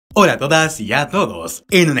Hola a todas y a todos.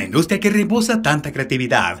 En una industria que rebosa tanta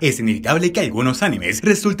creatividad, es inevitable que algunos animes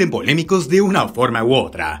resulten polémicos de una forma u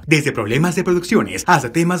otra, desde problemas de producciones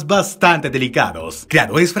hasta temas bastante delicados,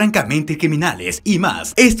 creadores francamente criminales y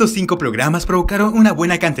más. Estos 5 programas provocaron una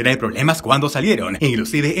buena cantidad de problemas cuando salieron,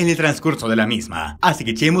 inclusive en el transcurso de la misma. Así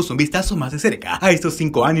que echemos un vistazo más de cerca a estos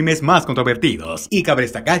 5 animes más controvertidos, y cabe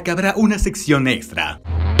destacar que habrá una sección extra.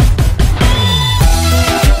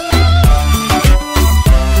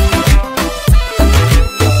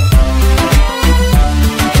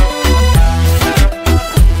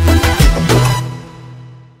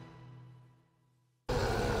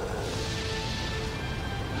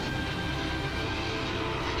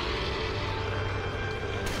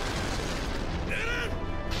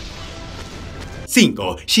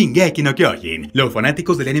 ¡5! Shingeki no Kyojin. Los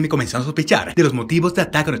fanáticos del anime comenzaron a sospechar de los motivos de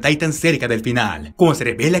Attack on Titan cerca del final, cuando se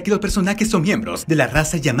revela que los personajes son miembros de la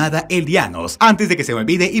raza llamada Eldianos. Antes de que se me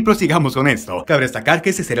olvide y prosigamos con esto, cabe destacar que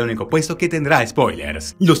ese será el único puesto que tendrá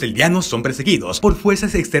spoilers. Los Eldianos son perseguidos por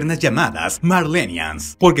fuerzas externas llamadas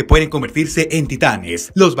Marlenians, porque pueden convertirse en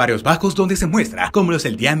titanes. Los barrios bajos donde se muestra cómo los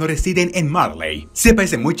Eldianos residen en Marley se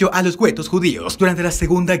parece mucho a los guetos judíos durante la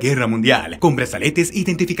Segunda Guerra Mundial, con brazaletes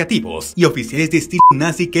identificativos y oficiales de estilo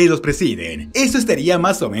nazi que los presiden. Eso estaría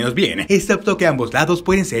más o menos bien, excepto que ambos lados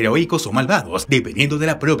pueden ser heroicos o malvados, dependiendo de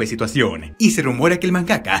la propia situación. Y se rumora que el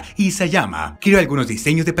mangaka Isayama creó algunos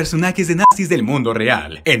diseños de personajes de nazis del mundo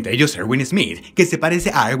real, entre ellos Erwin Smith, que se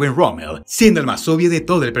parece a Erwin Rommel, siendo el más obvio de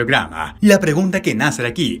todo el programa. La pregunta que nace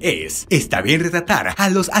aquí es, ¿está bien retratar a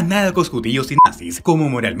los análogos judíos y nazis como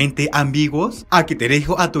moralmente ambiguos? Aquí te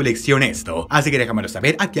dejo a tu elección esto, así que déjamelo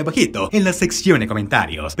saber aquí abajito en la sección de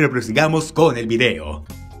comentarios, pero prosigamos con el video.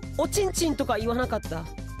 おちんちんとか言わなかった？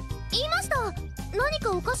言いました。何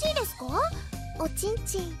かおかしいですか？おちん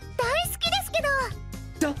ちん大好きですけ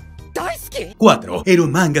ど。大好き。 4.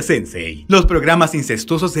 Eromanga-sensei. Los programas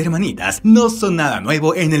incestuosos de hermanitas no son nada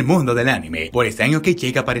nuevo en el mundo del anime. Por extraño que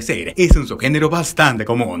llegue a parecer, es un subgénero bastante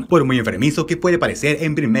común, por muy enfermizo que puede parecer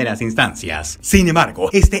en primeras instancias. Sin embargo,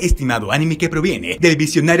 este estimado anime que proviene del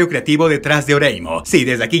visionario creativo detrás de Oreimo, sí,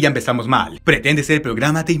 desde aquí ya empezamos mal, pretende ser el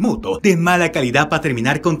programa de Imoto de mala calidad para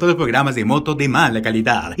terminar con todos los programas de Imoto de mala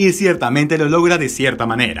calidad, y ciertamente lo logra de cierta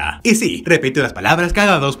manera. Y sí, repito las palabras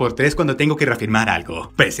cada 2x3 cuando tengo que reafirmar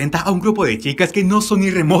algo. Presenta a un grupo de chicas que no son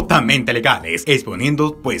ni remotamente legales,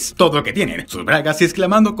 exponiendo pues todo lo que tienen, sus bragas, y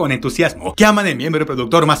exclamando con entusiasmo que aman el miembro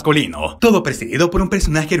productor masculino, todo presidido por un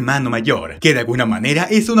personaje hermano mayor, que de alguna manera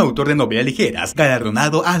es un autor de novelas ligeras,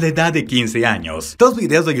 galardonado a la edad de 15 años. Dos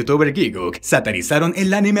videos de youtuber Giguk satirizaron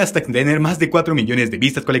el anime hasta tener más de 4 millones de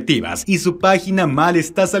vistas colectivas, y su página mal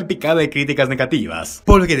está salpicada de críticas negativas,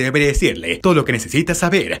 por lo que debería decirle todo lo que necesitas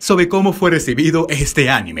saber sobre cómo fue recibido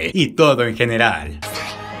este anime, y todo en general.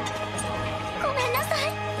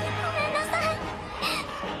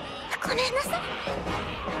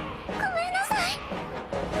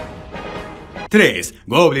 3.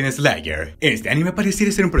 Goblin Slayer. Este anime pareciera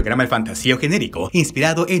ser un programa de fantasía genérico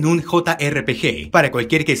inspirado en un JRPG para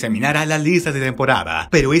cualquier que examinara las listas de temporada,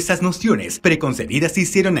 pero esas nociones preconcebidas se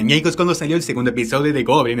hicieron añicos cuando salió el segundo episodio de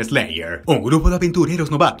Goblin Slayer. Un grupo de aventureros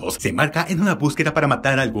novatos se embarca en una búsqueda para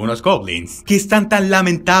matar a algunos goblins, que están tan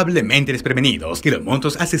lamentablemente desprevenidos que los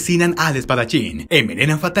monstruos asesinan al espadachín,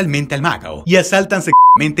 envenenan fatalmente al mago y asaltan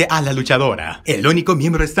a la luchadora. El único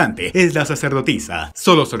miembro restante es la sacerdotisa.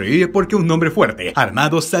 Solo sobrevive porque un hombre fuerte,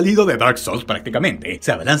 armado, salido de Dark Souls prácticamente,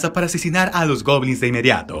 se abalanza para asesinar a los goblins de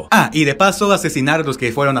inmediato. Ah, y de paso asesinar a los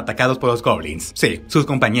que fueron atacados por los goblins. Sí, sus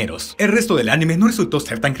compañeros. El resto del anime no resultó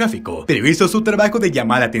ser tan gráfico, pero hizo su trabajo de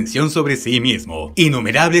llamar la atención sobre sí mismo.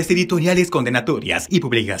 Innumerables editoriales condenatorias y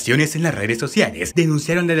publicaciones en las redes sociales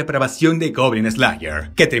denunciaron la depravación de Goblin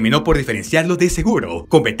Slayer, que terminó por diferenciarlo de seguro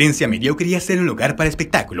competencia mediocre y hacer un lugar para espectáculo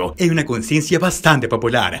en una conciencia bastante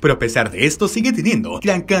popular, pero a pesar de esto sigue teniendo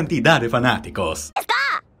gran cantidad de fanáticos.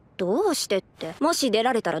 どうしてって、もし出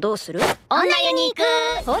られたらどうする？女湯に行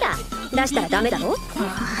く。ほら、出したらダメだろ。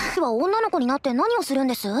は女の子になって何をするん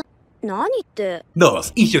です？何って。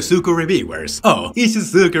 2. Ishuzoku Reviewers. Oh,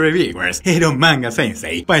 Ishuzoku Reviewers,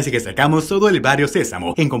 Eromanga-sensei. Parece que sacamos todo el barrio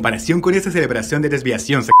Sésamo en comparación con esta celebración de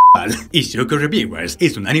desviación sexual. Ishuzoku Reviewers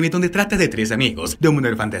es un anime donde trata de 3 amigos de un mundo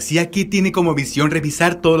de fantasía que tiene como visión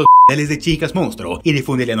revisar todos los de chicas monstruo y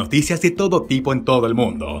difunde las noticias de todo tipo en todo el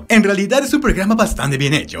mundo. En realidad es un programa bastante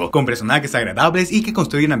bien hecho, con personajes agradables y que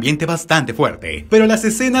construye un ambiente bastante fuerte. Pero las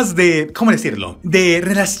escenas de, ¿cómo decirlo?, de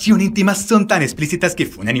relación íntima son tan explícitas que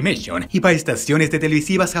Funimation y para estaciones de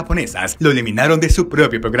televisivas japonesas lo eliminaron de su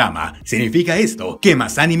propio programa. ¿Significa esto que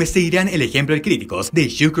más animes seguirán el ejemplo de críticos de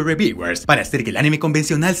Ishuzoku Reviewers para hacer que el anime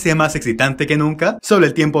convencional sea más excitante que nunca? Solo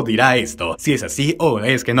el tiempo dirá esto, si es así o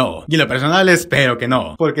es que no. Y en lo personal espero que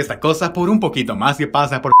no, porque esta cosa por un poquito más que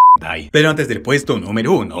pasa por Pero antes del puesto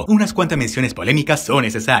número 1, unas cuantas menciones polémicas son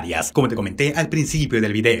necesarias, como te comenté al principio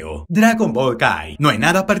del video. Dragon Ball Kai. No hay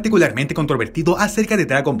nada particularmente controvertido acerca de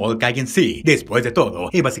Dragon Ball Kai en sí. Después de todo,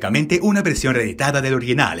 es básicamente una versión reeditada del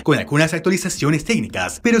original, con algunas actualizaciones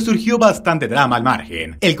técnicas, pero surgió bastante drama al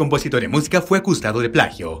margen. El compositor de música fue acusado de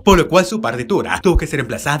plagio, por lo cual su partitura tuvo que ser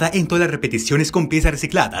reemplazada en todas las repeticiones con piezas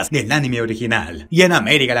recicladas del anime original. Y en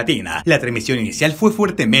América Latina, la transmisión inicial fue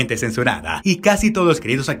fuertemente censurada, y casi todos los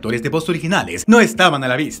queridos actores de voz originales no estaban a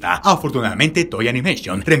la vista. Afortunadamente, Toei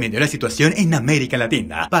Animation remedió la situación en América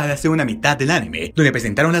Latina para la segunda mitad del anime, donde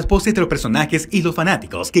presentaron las voces de los personajes y los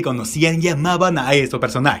fanáticos que conocían y amaban a estos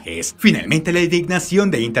personajes. Finalmente, la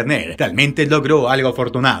indignación de internet realmente logró algo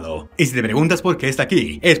afortunado. Y si te preguntas por qué está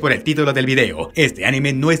aquí, es por el título del video. Este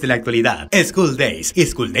anime no es de la actualidad. School Days.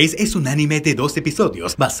 School Days es un anime de 2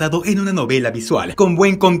 episodios basado en una novela visual con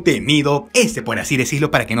buen contenido, por así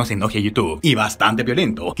decirlo para que no se enoje YouTube, y bastante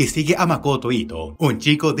violento, que sigue a Makoto Ito, un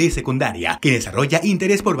chico de secundaria que desarrolla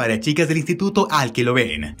interés por varias chicas del instituto al que lo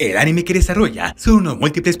ven. El anime que desarrolla son unos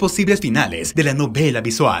múltiples posibles finales de la novela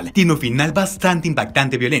visual. Tiene un final bastante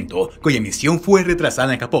impactante y violento, cuya emisión fue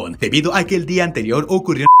retrasada en Japón debido a que el día anterior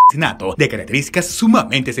ocurrió un asesinato de características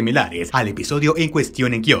sumamente similares al episodio en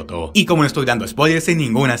cuestión en Kioto. Y como no estoy dando spoilers en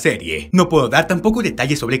ninguna serie, no puedo dar tampoco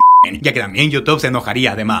detalles sobre ya que también YouTube se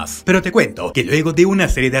enojaría además. Pero te cuento que luego de una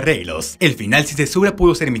serie de arreglos, el final sin censura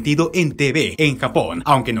pudo ser emitido en TV en Japón,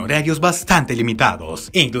 aunque en horarios bastante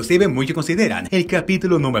limitados. E inclusive muchos consideran el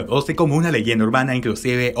capítulo número 12 como una leyenda urbana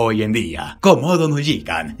inclusive hoy en día. Komodo no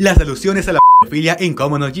Jikan. Las alusiones a la pedofilia en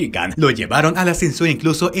Komodo no Jikan lo llevaron a la censura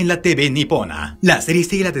incluso en la TV nipona. La serie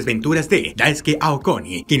sigue las desventuras de Daisuke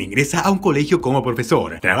Aokoni, quien ingresa a un colegio como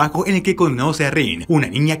profesor, trabajo en el que conoce a Rin, una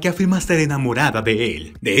niña que afirma estar enamorada de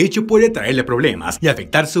él. De hecho, puede traerle problemas y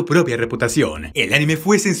afectar su propia reputación. El anime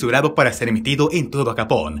fue censurado para ser emitido en todo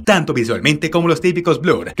Japón, tanto visualmente como los típicos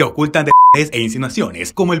blur que ocultan e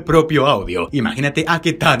insinuaciones, como el propio audio. Imagínate a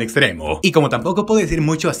qué tan extremo. Y como tampoco puedo decir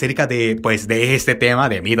mucho acerca de este tema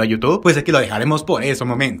debido a YouTube, pues aquí lo dejaremos por esos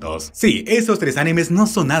momentos. Sí, esos 3 animes no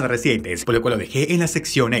son nada recientes, por lo cual lo dejé en la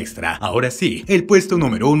sección extra. Ahora sí, el puesto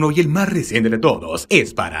número 1 y el más reciente de todos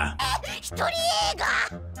es para...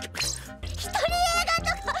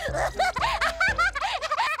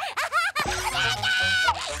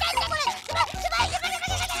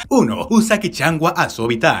 1. Uzaki-Chan Wa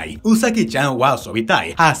Asobitai. Uzaki-Chan Wa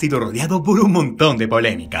Asobitai ha sido rodeado por un montón de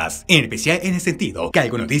polémicas, en especial en el sentido que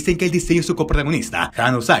algunos dicen que el diseño de su coprotagonista,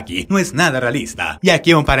 Han Uzaki, no es nada realista. Y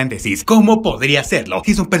aquí un paréntesis, ¿cómo podría serlo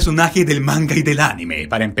si es un personaje del manga y del anime?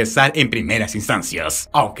 Para empezar en primeras instancias.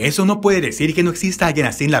 Aunque eso no puede decir que no exista alguien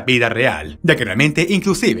así en la vida real, ya que realmente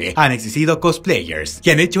inclusive han existido cosplayers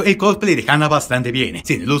que han hecho el cosplay de Hana bastante bien,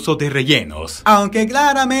 sin el uso de rellenos. Aunque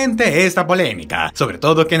claramente esta polémica, sobre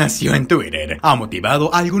todo que nació en Twitter, ha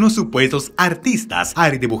motivado a algunos supuestos artistas a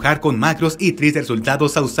redibujar con macros y tristes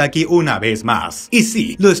resultados a Uzaki una vez más. Y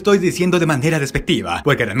sí, lo estoy diciendo de manera despectiva,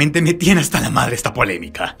 porque realmente me tiene hasta la madre esta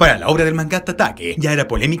polémica. Para la obra del manga Tatake, ya era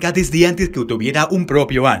polémica desde antes que tuviera un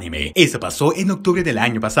propio anime. Eso pasó en octubre del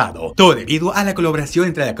año pasado, todo debido a la colaboración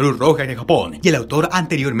entre la Cruz Roja de Japón y el autor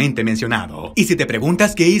anteriormente mencionado. Y si te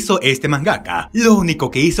preguntas qué hizo este mangaka, lo único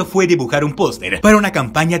que hizo fue dibujar un póster para una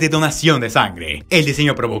campaña de donación de sangre. El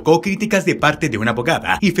diseño provocó críticas de parte de una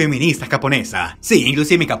abogada y feminista japonesa. Sí,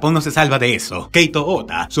 inclusive Japón no se salva de eso. Keito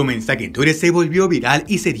Ota, su mensaje en Twitter se volvió viral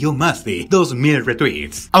y se dio más de 2000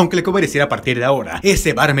 retweets. Aunque lo que voy a decir a partir de ahora es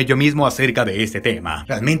cebarme yo mismo acerca de este tema.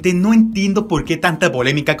 Realmente no entiendo por qué tanta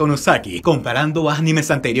polémica con Uzaki, comparando a animes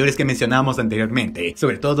anteriores que mencionamos anteriormente,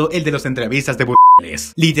 sobre todo el de las entrevistas de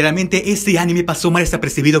literalmente este anime pasó más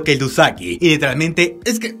desapercibido que el de Uzaki. Y literalmente,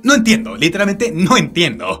 es que no entiendo, literalmente no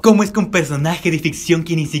entiendo cómo es que un personaje de ficción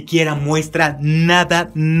que ni siquiera muestra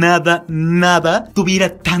nada,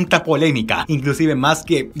 tuviera tanta polémica. Inclusive más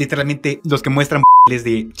que literalmente los que muestran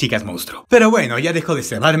de chicas monstruo. Pero bueno, ya dejo de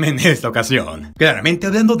cebarme en esta ocasión. Claramente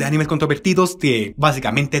hablando de animes controvertidos, de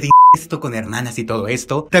básicamente de esto con hermanas y todo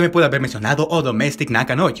esto. También puedo haber mencionado O Domestic na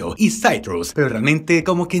Kanojo y Citrus, pero realmente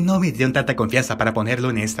como que no me dieron tanta confianza para ponerlo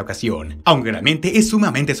en esta ocasión. Aunque realmente es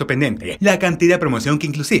sumamente sorprendente la cantidad de promoción que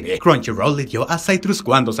inclusive Crunchyroll le dio a Citrus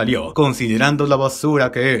cuando salió, considerando la basura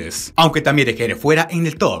que es. Aunque también dejé fuera en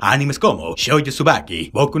el top animes como Shoujo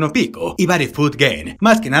Tsubaki, Boku no Pico y Barefoot Gen,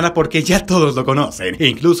 más que nada porque ya todos lo conocen e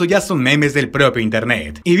incluso ya son memes del propio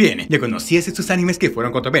internet. Y bien, ¿le conocías estos animes que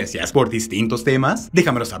fueron controversias por distintos temas?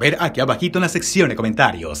 Déjamelo saber aquí abajito en la sección de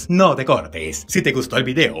comentarios. No te cortes. Si te gustó el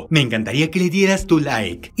video, me encantaría que le dieras tu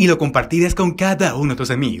like y lo compartieras con cada uno de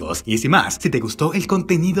tus amigos. Y sin más, si te gustó el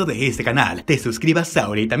contenido de este canal, te suscribas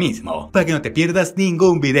ahorita mismo para que no te pierdas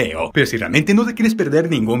ningún video. Pero si realmente no te quieres perder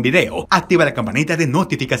ningún video, activa la campanita de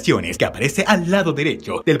notificaciones que aparece al lado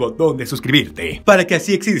derecho del botón de suscribirte, para que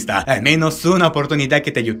así exista al menos una oportunidad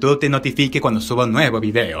que YouTube te notifique cuando suba un nuevo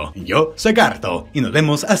video. Yo soy Carto y nos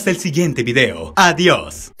vemos hasta el siguiente video.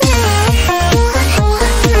 Adiós.